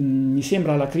trovato, mi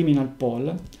sembra alla Criminal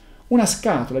Poll, una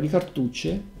scatola di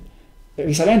cartucce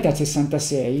risalente al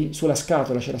 66, sulla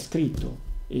scatola c'era scritto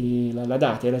la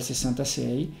data era il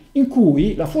 66, in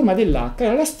cui la forma dell'H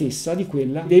era la stessa di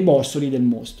quella dei bossoli del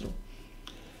mostro.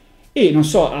 E non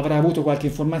so, avrà avuto qualche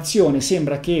informazione,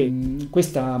 sembra che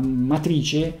questa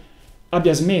matrice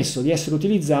abbia smesso di essere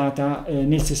utilizzata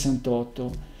nel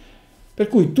 68, per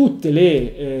cui tutte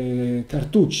le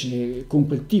cartucce con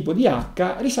quel tipo di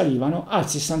H risalivano al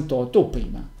 68 o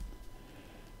prima.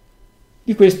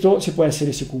 Di questo si può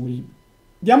essere sicuri.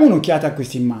 Diamo un'occhiata a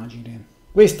questa immagine.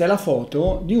 Questa è la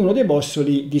foto di uno dei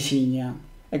bossoli di Signa.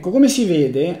 Ecco, come si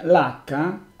vede,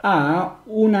 l'H ha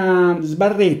una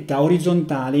sbarretta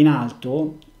orizzontale in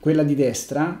alto, quella di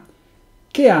destra,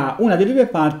 che ha una delle 2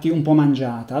 parti un po'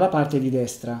 mangiata, la parte di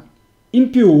destra. In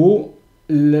più,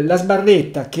 la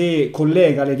sbarretta che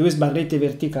collega le 2 sbarrette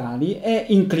verticali è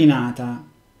inclinata.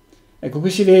 Ecco, qui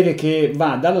si vede che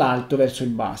va dall'alto verso il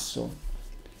basso.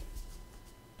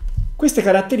 Queste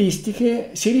caratteristiche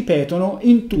si ripetono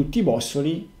in tutti i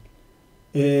bossoli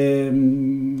del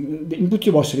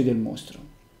mostro.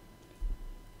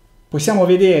 Possiamo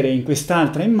vedere in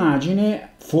quest'altra immagine,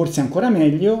 forse ancora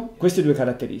meglio, queste due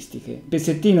caratteristiche.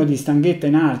 Pezzettino di stanghetta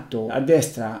in alto a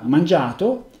destra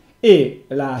mangiato e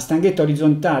la stanghetta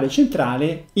orizzontale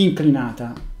centrale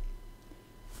inclinata.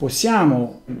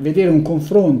 Possiamo vedere un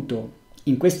confronto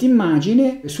in questa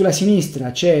immagine. Sulla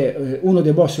sinistra c'è uno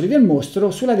dei bossoli del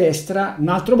mostro, sulla destra un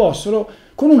altro bossolo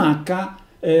con un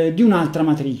H di un'altra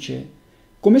matrice.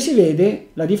 Come si vede,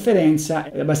 la differenza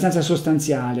è abbastanza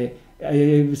sostanziale.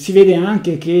 Si vede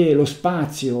anche che lo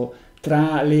spazio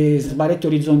tra le barrette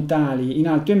orizzontali in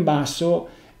alto e in basso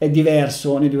è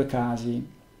diverso nei due casi.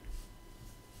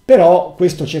 Però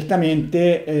questo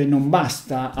certamente non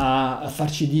basta a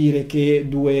farci dire che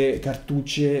due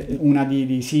cartucce, una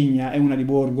di Signa e una di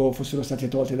Borgo, fossero state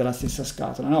tolte dalla stessa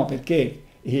scatola, no? Perché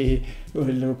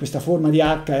questa forma di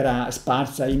H era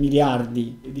sparsa in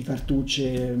miliardi di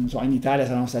cartucce, non so, in Italia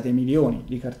saranno state milioni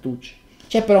di cartucce.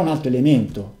 C'è però un altro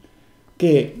elemento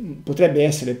che potrebbe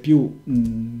essere più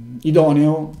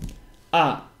idoneo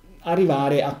a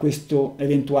arrivare a questo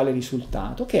eventuale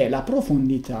risultato, che è la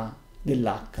profondità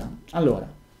dell'H.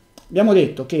 Allora, abbiamo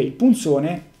detto che il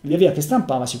punzone, via via che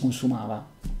stampava, si consumava.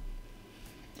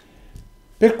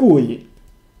 Per cui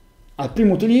al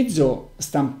primo utilizzo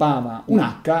stampava un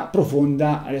H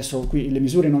profonda, adesso qui le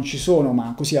misure non ci sono,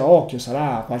 ma così a occhio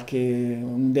sarà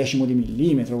un decimo di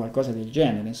millimetro, qualcosa del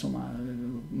genere, insomma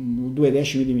 2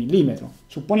 decimi di millimetro.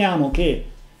 Supponiamo che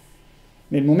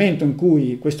nel momento in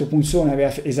cui questo punzone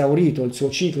aveva esaurito il suo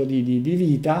ciclo di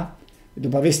vita,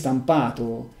 dopo aver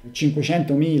stampato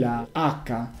 500.000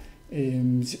 H,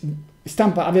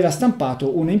 aveva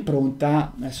stampato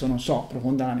un'impronta, adesso non so,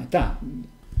 profonda la metà.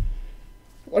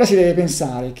 Ora si deve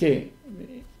pensare che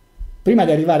prima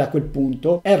di arrivare a quel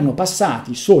punto erano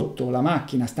passati sotto la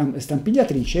macchina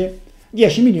stampigliatrice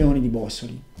 10 milioni di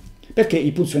bossoli, perché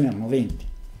i punzoni erano 20.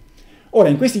 Ora,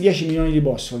 in questi 10 milioni di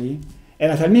bossoli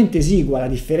era talmente esigua la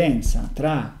differenza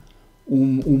tra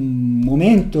un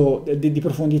momento di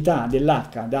profondità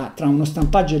dell'H tra uno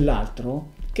stampaggio e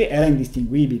l'altro che era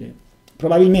indistinguibile.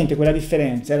 Probabilmente quella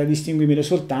differenza era distinguibile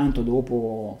soltanto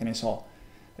dopo, che ne so,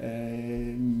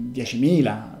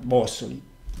 10.000 bossoli,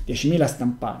 10.000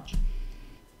 stampaggi.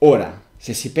 Ora,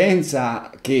 se si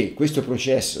pensa che questo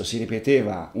processo si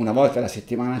ripeteva una volta alla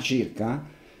settimana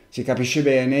circa, si capisce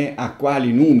bene a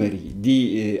quali numeri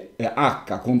di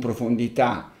H con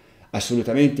profondità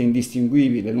assolutamente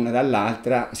indistinguibile l'una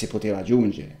dall'altra si poteva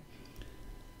giungere.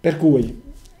 Per cui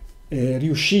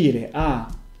riuscire a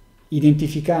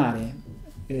identificare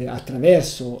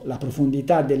attraverso la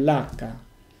profondità dell'H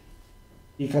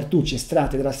i cartucce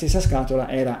estratte dalla stessa scatola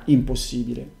era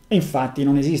impossibile, e infatti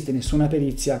non esiste nessuna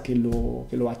perizia che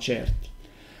lo accerti.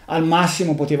 Al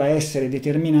massimo poteva essere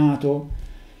determinato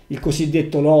il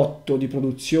cosiddetto lotto di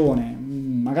produzione,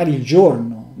 magari il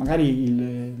giorno, magari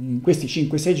in questi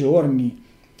 5-6 giorni,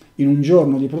 in un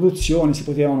giorno di produzione si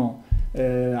potevano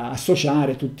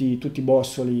associare tutti i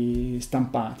bossoli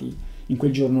stampati in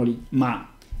quel giorno lì, ma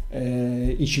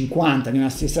i 50 di una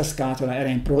stessa scatola era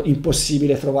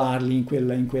impossibile trovarli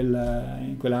in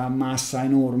quella massa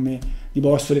enorme di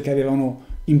bossoli che avevano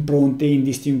impronte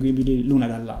indistinguibili l'una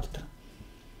dall'altra.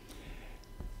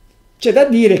 C'è da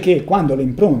dire che quando le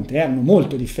impronte erano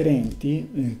molto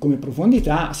differenti come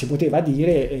profondità, si poteva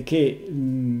dire che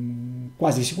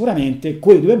quasi sicuramente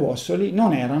quei due bossoli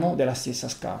non erano della stessa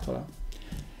scatola.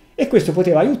 E questo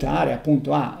poteva aiutare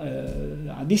appunto a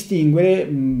distinguere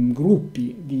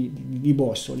gruppi di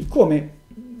bossoli, come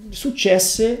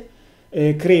successe,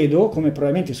 credo, come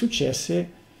probabilmente successe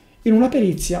in una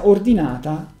perizia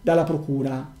ordinata dalla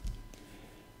procura.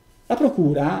 La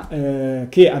procura,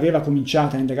 che aveva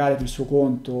cominciato a indagare per suo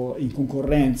conto in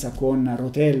concorrenza con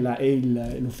Rotella e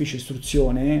l'ufficio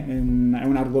istruzione, è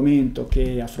un argomento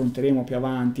che affronteremo più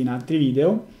avanti in altri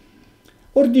video,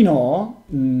 ordinò,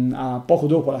 poco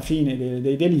dopo la fine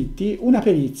dei delitti, una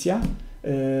perizia,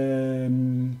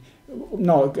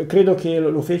 no, credo che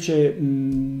lo fece,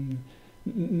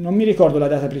 non mi ricordo la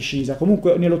data precisa,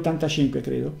 comunque nell'85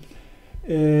 credo,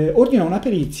 ordinò una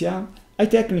perizia ai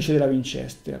tecnici della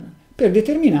Winchester per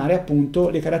determinare appunto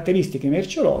le caratteristiche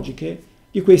merceologiche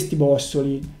di questi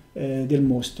bossoli del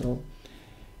mostro.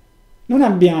 Non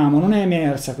è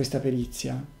emersa questa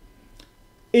perizia.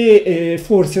 E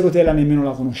forse Rotella nemmeno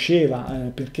la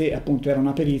conosceva, perché appunto era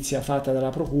una perizia fatta dalla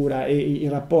procura e i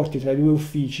rapporti tra i due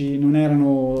uffici non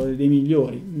erano dei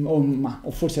migliori,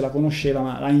 o forse la conosceva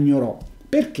ma la ignorò.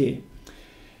 Perché?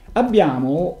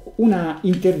 Abbiamo una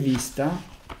intervista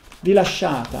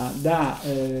rilasciata dal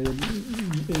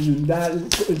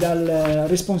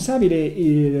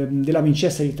responsabile della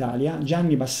Winchester Italia,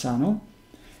 Gianni Bassano,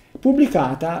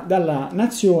 pubblicata dalla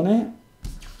Nazione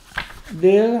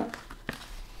del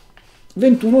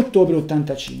 21 ottobre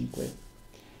 85.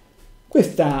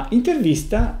 Questa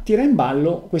intervista tira in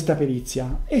ballo questa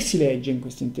perizia e si legge in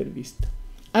questa intervista.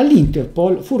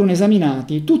 All'Interpol furono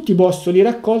esaminati tutti i bossoli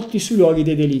raccolti sui luoghi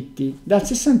dei delitti dal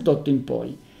 68 in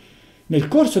poi. Nel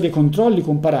corso dei controlli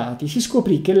comparati si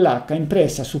scoprì che l'H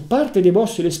impressa su parte dei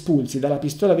bossoli espulsi dalla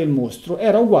pistola del mostro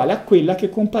era uguale a quella che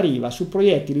compariva su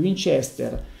proiettili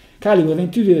Winchester calibro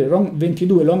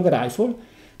 22 long rifle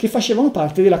che facevano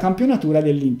parte della campionatura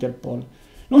dell'Interpol.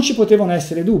 Non ci potevano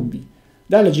essere dubbi.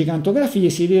 Dalle gigantografie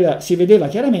si vedeva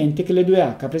chiaramente che le due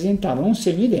H presentavano un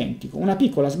segno identico, una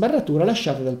piccola sbarratura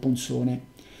lasciata dal punzone.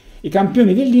 I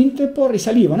campioni dell'Interpol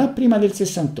risalivano a prima del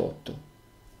 68.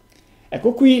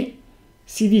 Ecco, qui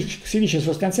si dice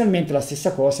sostanzialmente la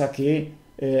stessa cosa che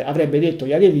avrebbe detto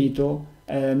Iadevito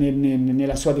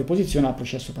nella sua deposizione al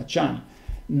processo Pacciani.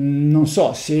 Non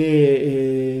so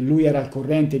se lui era al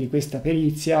corrente di questa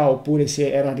perizia oppure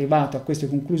se era arrivato a queste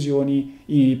conclusioni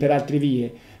per altre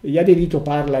vie. Iadevito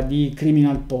parla di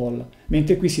criminal poll,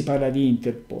 mentre qui si parla di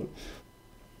Interpol.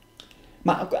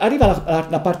 Ma arriva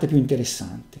la parte più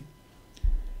interessante.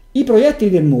 I proiettili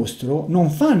del mostro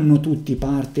non fanno tutti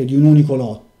parte di un unico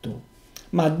lotto,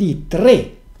 ma di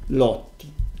 3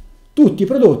 lotti, tutti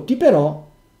prodotti però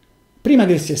prima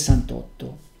del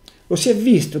 68. Lo si è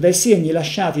visto dai segni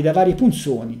lasciati da vari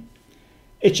punzoni,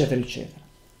 eccetera, eccetera.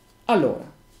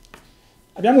 Allora,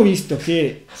 abbiamo visto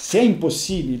che se è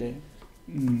impossibile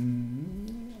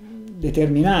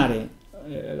determinare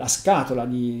la scatola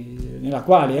nella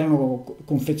quale erano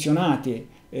confezionate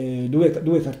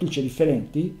due cartucce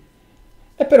differenti,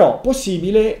 è però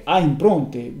possibile a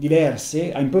impronte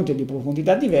diverse, a impronte di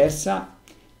profondità diversa,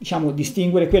 diciamo,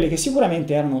 distinguere quelle che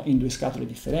sicuramente erano in 2 scatole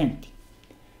differenti.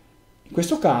 In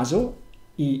questo caso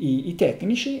i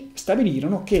tecnici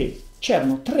stabilirono che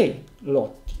c'erano 3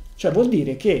 lotti, cioè vuol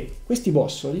dire che questi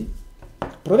bossoli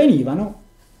provenivano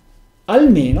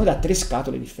almeno da 3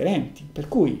 scatole differenti, per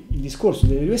cui il discorso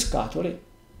delle 2 scatole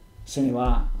si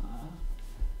va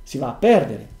a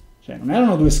perdere, cioè non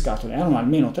erano 2 scatole, erano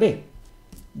almeno 3,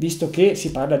 visto che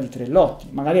si parla di 3 lotti,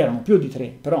 magari erano più di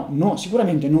 3, però no,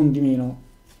 sicuramente non di meno.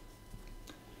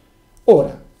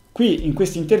 Ora, qui in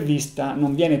questa intervista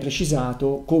non viene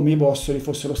precisato come i bossoli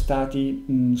fossero stati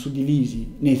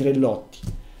suddivisi nei 3 lotti,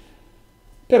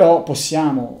 però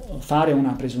possiamo fare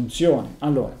una presunzione.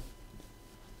 Allora,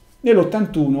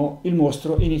 nell'81 il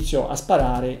mostro iniziò a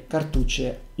sparare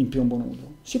cartucce in piombo nudo.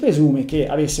 Si presume che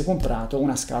avesse comprato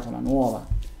una scatola nuova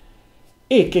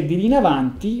e che di lì in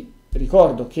avanti,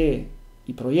 ricordo che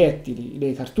i proiettili,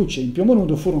 le cartucce in piombo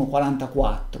nudo furono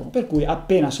 44, per cui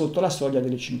appena sotto la soglia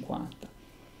delle 50.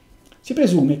 Si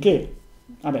presume che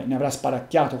ne avrà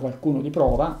sparacchiato qualcuno di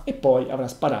prova e poi avrà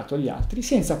sparato gli altri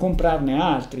senza comprarne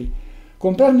altri.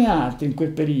 Comprarne altri in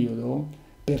quel periodo,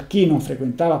 per chi non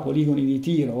frequentava poligoni di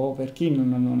tiro, per chi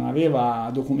non aveva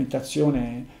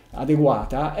documentazione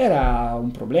adeguata, era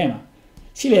un problema.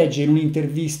 Si legge in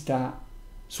un'intervista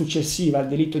successiva al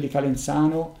delitto di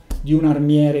Calenzano di un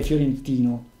armiere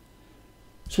fiorentino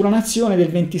sulla Nazione del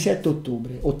 27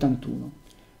 ottobre 81.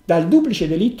 Dal duplice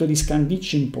delitto di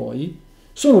Scandicci in poi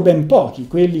sono ben pochi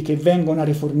quelli che vengono a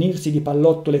rifornirsi di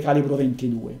pallottole calibro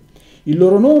 22. Il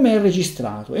loro nome è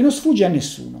registrato e non sfugge a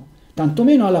nessuno,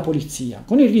 tantomeno alla polizia,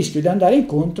 con il rischio di andare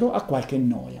incontro a qualche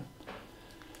noia.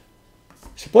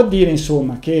 Si può dire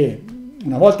insomma che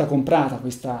una volta comprata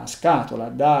questa scatola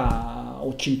da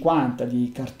 50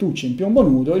 di cartucce in piombo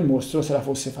nudo, il mostro se la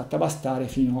fosse fatta bastare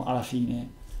fino alla fine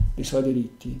dei suoi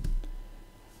delitti.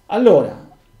 Allora,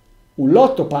 un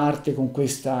lotto parte con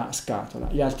questa scatola,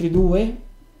 gli altri 2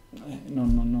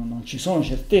 non ci sono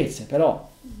certezze, però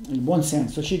il buon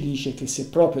senso ci dice che se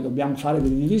proprio dobbiamo fare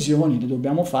delle divisioni, le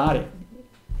dobbiamo fare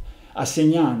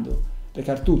assegnando le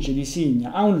cartucce di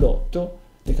Signa a un lotto,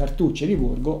 le cartucce di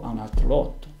Borgo a un altro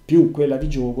lotto, più quella di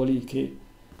Giogoli che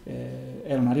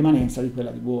era una rimanenza di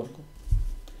quella di Borgo.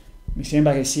 Mi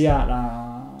sembra che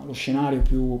sia lo scenario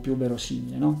più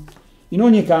verosimile, no? In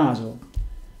ogni caso,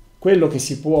 quello che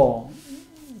si può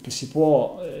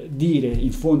dire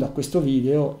in fondo a questo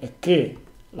video è che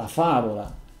la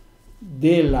favola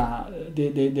dell'unica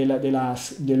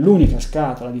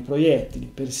scatola di proiettili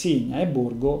per Signa e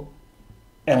Borgo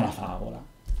è una favola.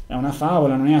 È una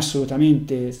favola, non è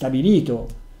assolutamente stabilito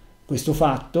questo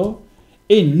fatto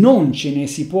e non ce ne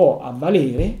si può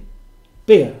avvalere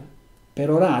per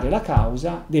perorare la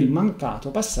causa del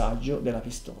mancato passaggio della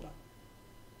pistola.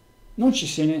 Non ci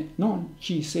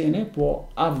se ne può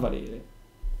avvalere.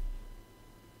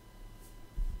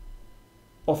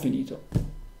 Ho finito.